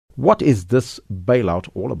What is this bailout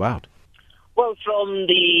all about? Well, from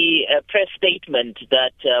the press statement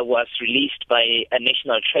that was released by a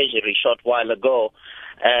National Treasury a short while ago,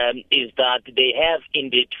 is that they have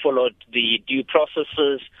indeed followed the due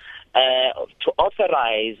processes to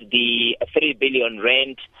authorize the 3 billion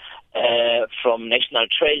rand from National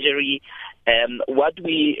Treasury. What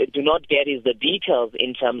we do not get is the details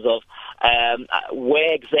in terms of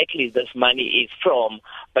where exactly this money is from.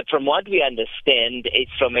 But from what we understand,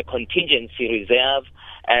 it's from a contingency reserve.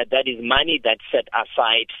 That is money that's set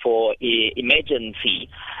aside for emergency.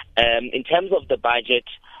 In terms of the budget,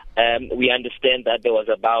 we understand that there was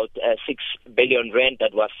about 6 billion rand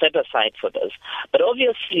that was set aside for this. But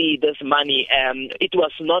obviously this money, it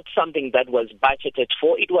was not something that was budgeted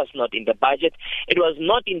for. It was not in the budget. It was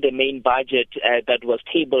not in the main budget that was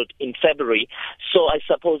tabled in February. So I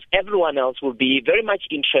suppose everyone else will be very much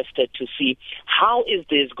interested to see how is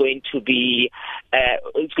this going to be,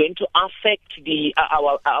 it's going to affect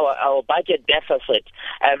our budget deficit.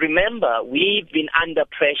 Remember, we've been under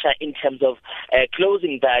pressure in terms of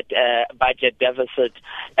closing that budget deficit,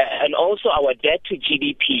 and also our debt to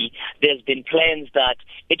GDP. There's been plans that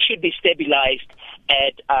it should be stabilized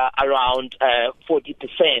at around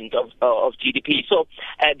 40% of GDP. So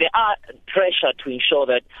there are pressure to ensure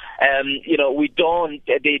that we don't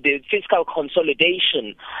the fiscal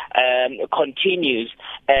consolidation continues,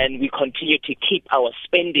 and we continue to keep our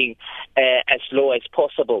spending as low as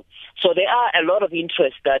possible. So there are a lot of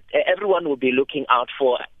interest that everyone will be looking out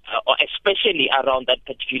for, especially around that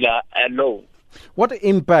particular loan. What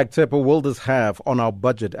impact, Tsepo, will this have on our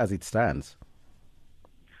budget as it stands?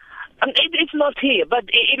 It's not here, but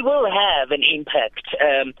it will have an impact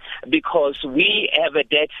because we have a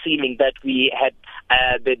debt ceiling that we had.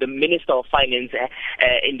 The Minister of Finance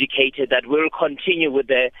indicated that we'll continue with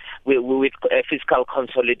fiscal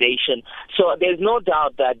consolidation. So there's no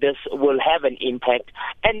doubt that this will have an impact,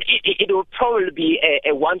 and it will probably be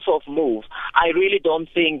a once-off move. I really don't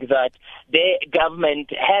think that the government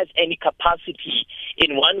has any capacity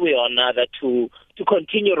in one way or another to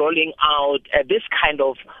continue rolling out this kind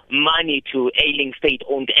of money to ailing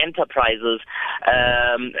state-owned enterprises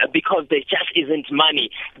because there just isn't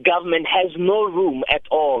money. Government has no room at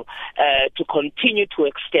all to continue to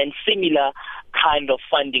extend similar kind of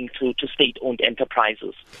funding to state-owned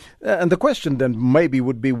enterprises. And the question then maybe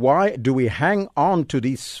would be, why do we hang on to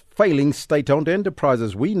these failing state-owned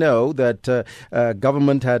enterprises? We know that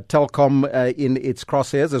government had Telkom in its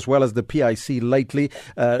crosshairs, as well as the PIC lately,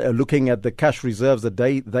 looking at the cash reserves that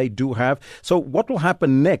they do have. So what will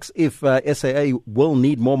happen next if SAA will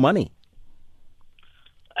need more money?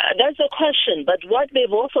 That's a question, but what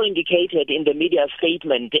they've also indicated in the media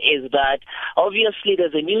statement is that obviously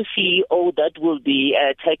there's a new CEO that will be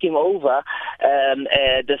taking over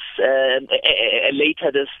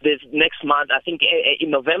later this next month, I think in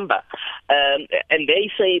November. And they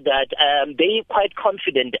say that they're quite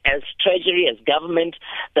confident as Treasury, as government,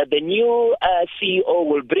 that the new CEO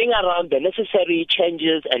will bring around the necessary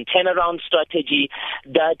changes and turnaround strategy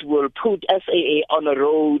that will put SAA on a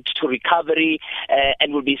road to recovery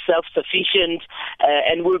and will be self-sufficient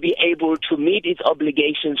and will be able to meet its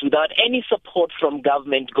obligations without any support from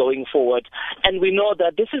government going forward. And we know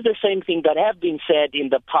that this is the same thing that have been said in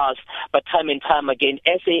the past, but time and time again,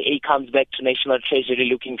 SAA comes back to National Treasury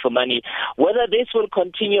looking for money. Whether this will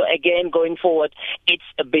continue again going forward, it's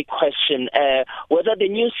a big question. Whether the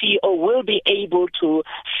new CEO will be able to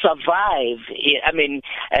survive,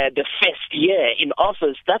 the first year in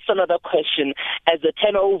office, that's another question, as the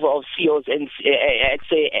turnover of CEOs and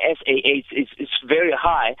SAA is very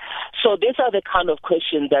high. So these are the kind of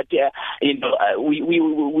questions that we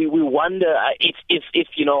wonder if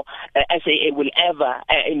SAA will ever,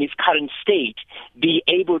 in its current state, be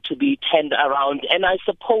able to be turned around. And I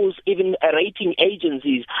suppose even rating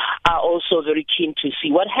agencies are also very keen to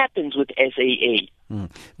see what happens with SAA.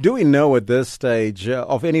 Do we know at this stage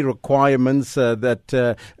of any requirements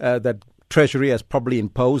that Treasury has probably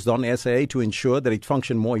imposed on SAA to ensure that it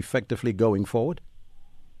function more effectively going forward?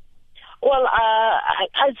 Well,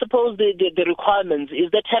 I suppose the requirements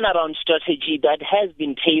is the turnaround strategy that has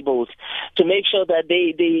been tabled to make sure that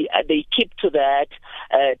they keep to that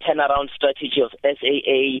turnaround strategy of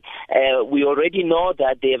SAA. We already know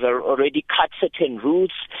that they've already cut certain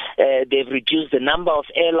routes. They've reduced the number of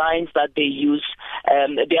airlines that they use.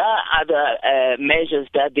 There are other measures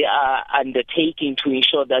that they are undertaking to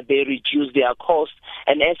ensure that they reduce their costs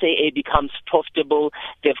and SAA becomes profitable.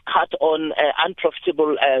 They've cut on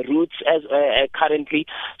unprofitable routes as currently.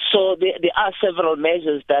 So there are several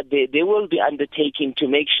measures that they will be undertaking to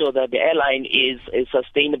make sure that the airline is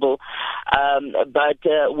sustainable. But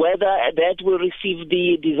whether that will receive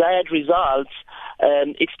the desired results,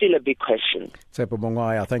 it's still a big question. Tshepo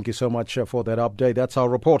Mongwaya, thank you so much for that update. That's our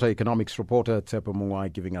reporter, economics reporter, Tshepo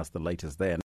Mongwaya, giving us the latest there.